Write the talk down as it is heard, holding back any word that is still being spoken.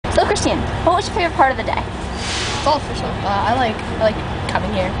So Christine, what was your favorite part of the day? It's all official. I like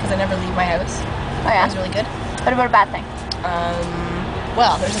coming here because I never leave my house. Oh yeah? It's really good. What about a bad thing?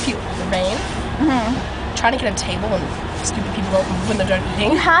 Well, there's a few. The rain. Trying to get a table and stupid people when they're done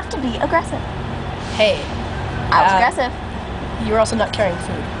eating. You have to be aggressive. Hey. I was aggressive. You were also not carrying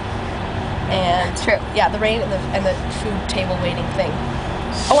food. And true. Yeah, the rain and the food table waiting thing.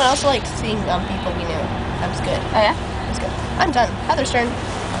 Oh, and I also liked seeing people we knew. That was good. Oh yeah? That was good. I'm done. Heather's turn.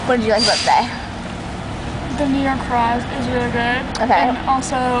 What did you like about today? The New York fries is really good. Okay. And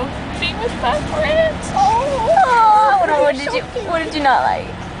also being with my friends. What did you not like?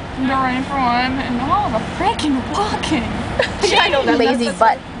 The rain for one, and all the freaking walking. I know that lazy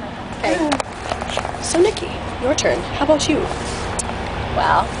butt. Okay. So Nikki, your turn. How about you?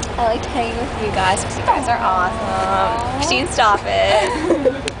 Well, I liked hanging with you guys because you guys are awesome. Christine, stop it.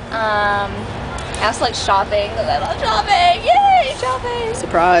 I also like shopping because I love shopping. Yay, shopping!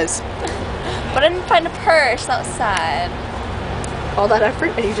 Surprise. But I didn't find a purse. That was sad. All that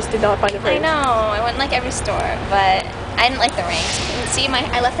effort and you just did not find a purse. I know. I went in like every store, but I didn't like the ring. See,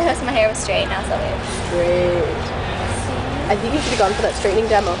 I left the house and my hair was straight. Now it's so weird. Straight. I think you should have gone for that straightening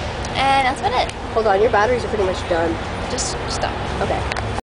demo. And that's about it. Hold on, your batteries are pretty much done. Just stop. Okay.